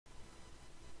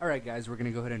Alright guys, we're going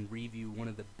to go ahead and review one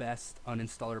of the best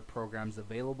uninstaller programs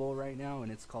available right now,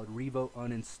 and it's called Revo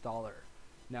Uninstaller.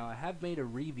 Now I have made a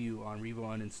review on Revo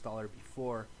Uninstaller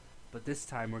before, but this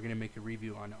time we're going to make a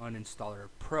review on Uninstaller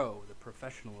Pro, the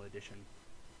professional edition.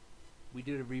 We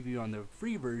did a review on the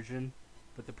free version,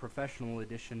 but the professional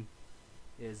edition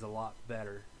is a lot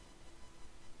better.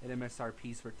 At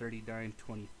MSRP's for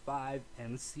 $39.25,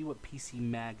 and let's see what PC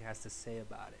Mag has to say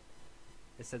about it.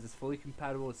 It says it's fully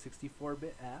compatible with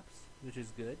 64-bit apps, which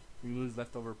is good. Removes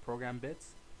leftover program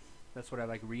bits. That's what I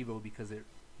like Revo, because it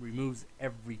removes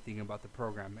everything about the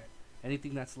program.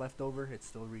 Anything that's left over, it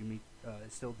still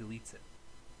deletes it.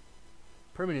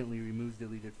 Permanently removes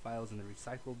deleted files in the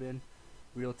recycle bin.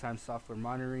 Real-time software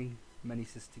monitoring.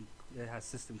 It has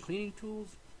system cleaning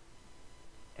tools,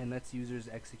 and lets users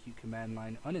execute command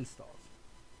line uninstalls.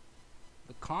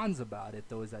 The cons about it,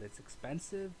 though, is that it's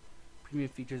expensive. Premium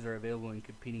features are available in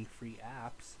competing free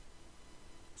apps.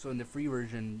 So in the free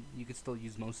version, you can still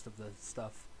use most of the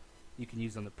stuff you can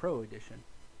use on the Pro edition.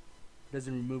 It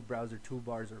doesn't remove browser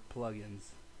toolbars or plugins.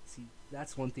 See,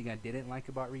 that's one thing I didn't like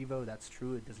about Revo. That's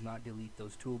true, it does not delete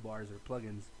those toolbars or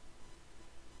plugins.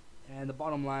 And the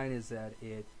bottom line is that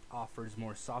it offers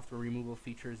more software removal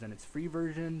features than its free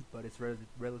version, but it's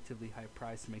relatively high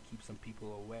price and may keep some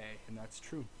people away, and that's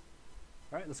true.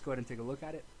 Alright, let's go ahead and take a look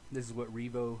at it. This is what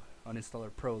Revo Uninstaller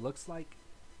Pro looks like.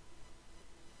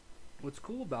 What's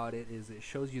cool about it is it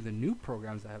shows you the new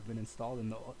programs that have been installed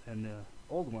and the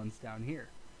old ones down here.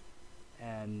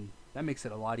 And that makes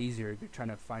it a lot easier if you're trying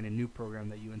to find a new program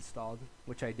that you installed,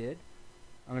 which I did.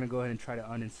 I'm going to go ahead and try to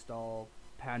uninstall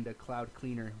Panda Cloud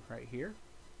Cleaner right here.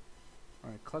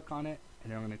 I'm going to click on it,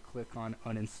 and then I'm going to click on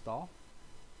Uninstall.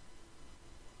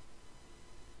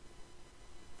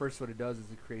 First, what it does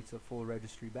is it creates a full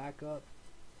registry backup.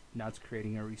 Now it's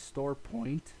creating a restore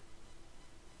point.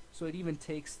 So it even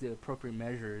takes the appropriate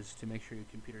measures to make sure your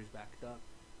computer is backed up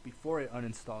before it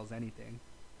uninstalls anything.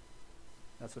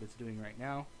 That's what it's doing right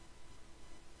now.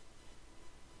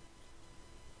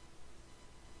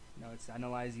 Now it's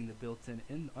analyzing the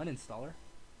built-in uninstaller.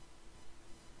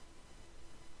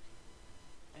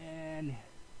 And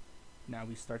now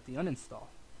we start the uninstall.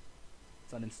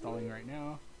 It's uninstalling right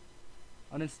now.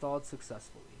 Uninstalled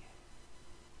successfully.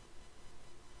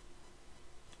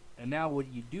 And now what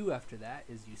you do after that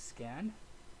is you scan,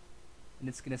 and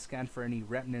it's going to scan for any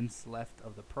remnants left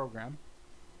of the program.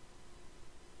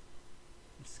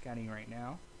 I'm scanning right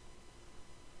now.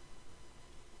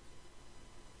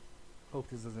 Hope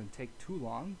this doesn't take too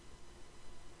long.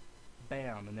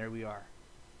 Bam, and there we are.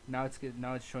 Now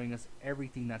it's showing us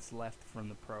everything that's left from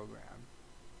the program.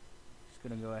 Just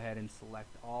going to go ahead and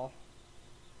select all.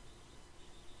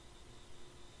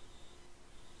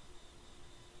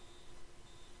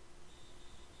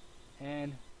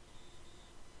 And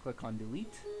click on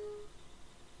delete.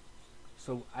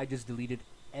 So I just deleted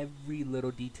every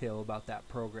little detail about that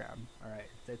program.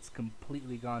 Alright, that's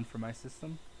completely gone from my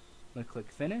system. I'm going to click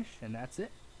finish, and that's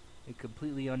it. It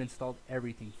completely uninstalled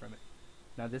everything from it.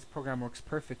 Now this program works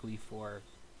perfectly for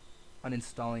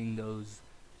uninstalling those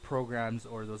programs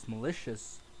or those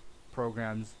malicious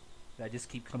programs that just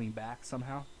keep coming back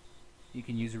somehow. You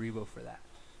can use Revo for that.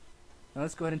 Now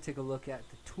let's go ahead and take a look at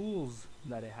the tools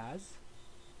that it has.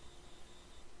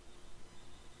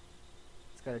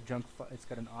 It's got a it's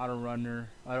got an auto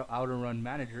run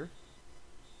manager.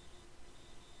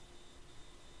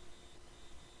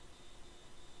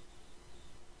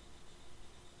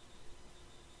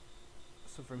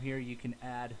 So from here you can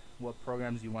add what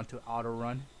programs you want to auto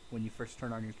run when you first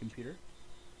turn on your computer.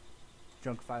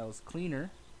 Junk files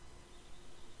cleaner,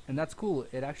 and that's cool.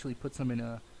 It actually puts them in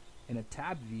a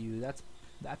tab view. That's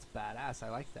badass. I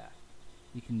like that.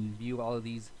 You can view all of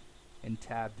these in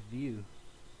tabbed view.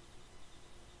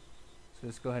 So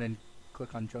let's go ahead and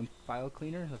click on junk file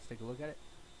cleaner. Let's take a look at it.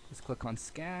 Let's click on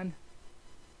scan.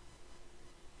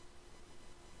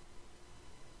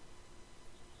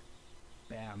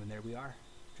 Bam, and there we are.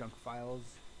 Junk files.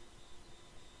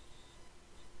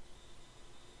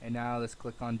 And now let's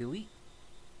click on delete,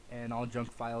 and all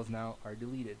junk files now are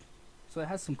deleted. So it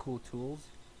has some cool tools.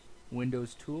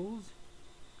 Windows tools.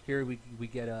 Here we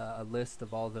get a list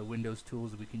of all the Windows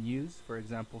tools we can use. For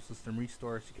example, System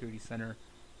Restore, Security Center,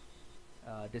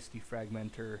 Disk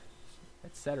Defragmenter,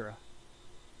 etc.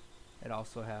 It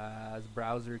also has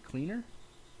Browser Cleaner,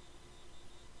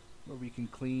 where we can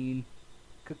clean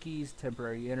cookies,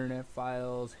 temporary internet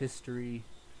files, history.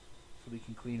 So we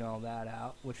can clean all that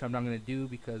out, which I'm not going to do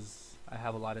because I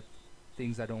have a lot of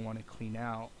things I don't want to clean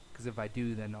out, because if I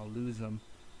do, then I'll lose them.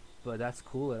 But that's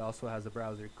cool. It also has a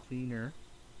browser cleaner,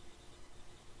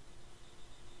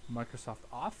 Microsoft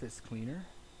Office cleaner,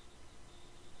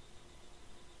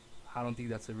 I don't think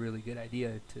that's a really good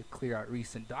idea to clear out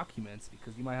recent documents,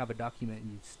 because you might have a document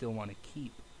you still want to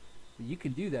keep. But you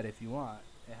can do that if you want.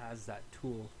 It has that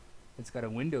tool. It's got a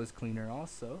Windows cleaner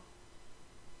also,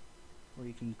 where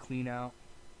you can clean out,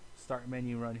 start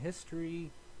menu, run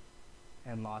history,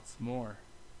 and lots more.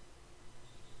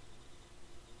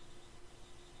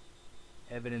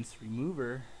 Evidence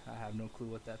remover, I have no clue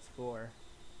what that's for.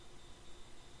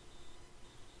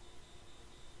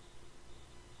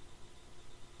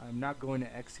 I'm not going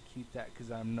to execute that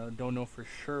because I don't know for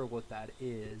sure what that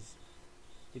is.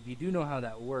 If you do know how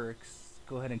that works,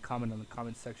 go ahead and comment on the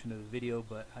comment section of the video,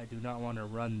 but I do not want to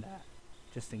run that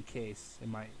just in case. It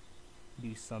might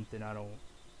do something I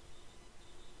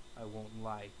won't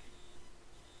like.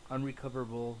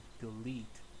 Unrecoverable delete.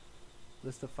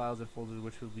 List of files and folders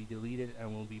which will be deleted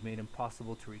and will be made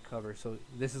impossible to recover. So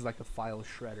this is like a file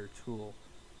shredder tool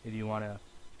if you want to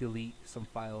delete some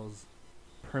files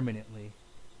permanently.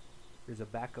 There's a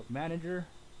backup manager.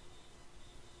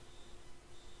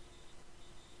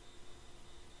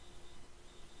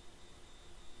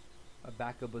 A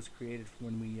backup was created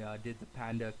when we did the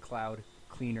Panda Cloud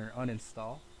Cleaner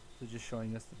uninstall. So just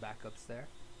showing us the backups there.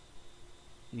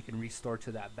 You can restore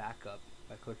to that backup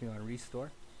by clicking on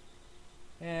restore.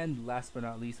 And last but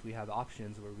not least, we have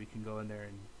options where we can go in there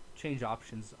and change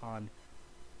options on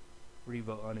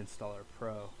Revo Uninstaller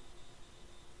Pro.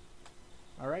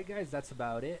 Alright guys, that's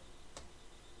about it.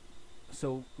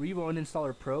 So Revo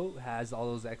Uninstaller Pro has all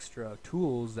those extra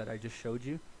tools that I just showed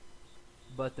you,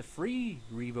 but the free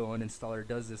Revo Uninstaller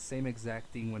does the same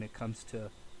exact thing when it comes to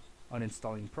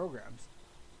uninstalling programs.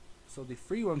 So the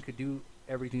free one could do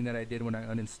everything that I did when I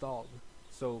uninstalled.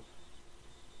 So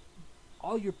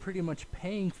all you're pretty much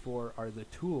paying for are the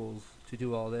tools to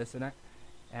do all this, and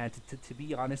to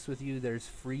be honest with you, there's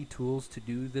free tools to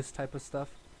do this type of stuff,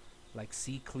 like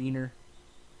CCleaner,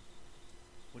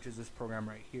 which is this program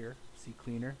right here.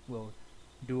 CCleaner will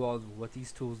do all what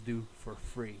these tools do for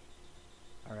free.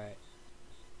 Alright,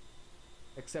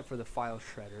 except for the file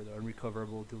shredder, the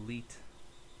unrecoverable delete.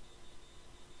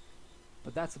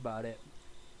 But that's about it.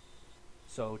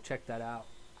 So check that out.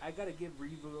 I gotta give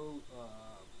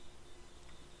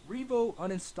Revo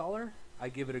Uninstaller, I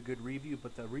give it a good review,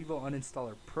 but the Revo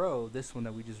Uninstaller Pro, this one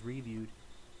that we just reviewed,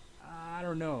 I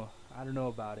don't know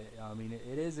about it. I mean,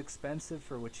 it is expensive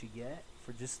for what you get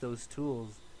for just those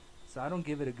tools, so I don't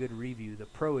give it a good review, the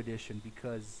Pro edition,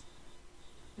 because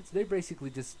they're basically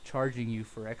just charging you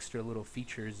for extra little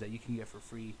features that you can get for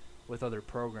free with other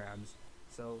programs.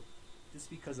 So just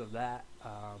because of that,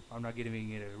 I'm not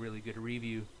giving it a really good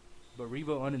review. But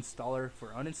Revo Uninstaller, for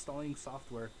uninstalling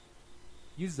software,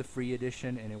 use the free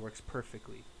edition and it works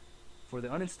perfectly. For the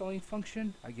uninstalling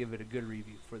function, I give it a good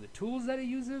review. For the tools that it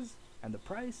uses and the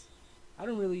price, I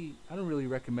don't really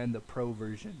recommend the Pro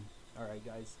version. Alright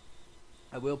guys,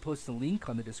 I will post a link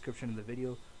on the description of the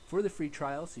video for the free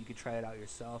trial so you can try it out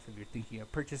yourself if you're thinking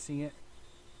of purchasing it.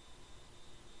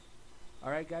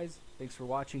 Alright guys, thanks for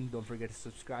watching. Don't forget to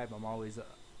subscribe. I'm always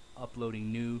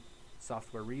uploading new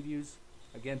software reviews.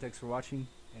 Again, thanks for watching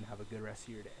and have a good rest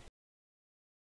of your day.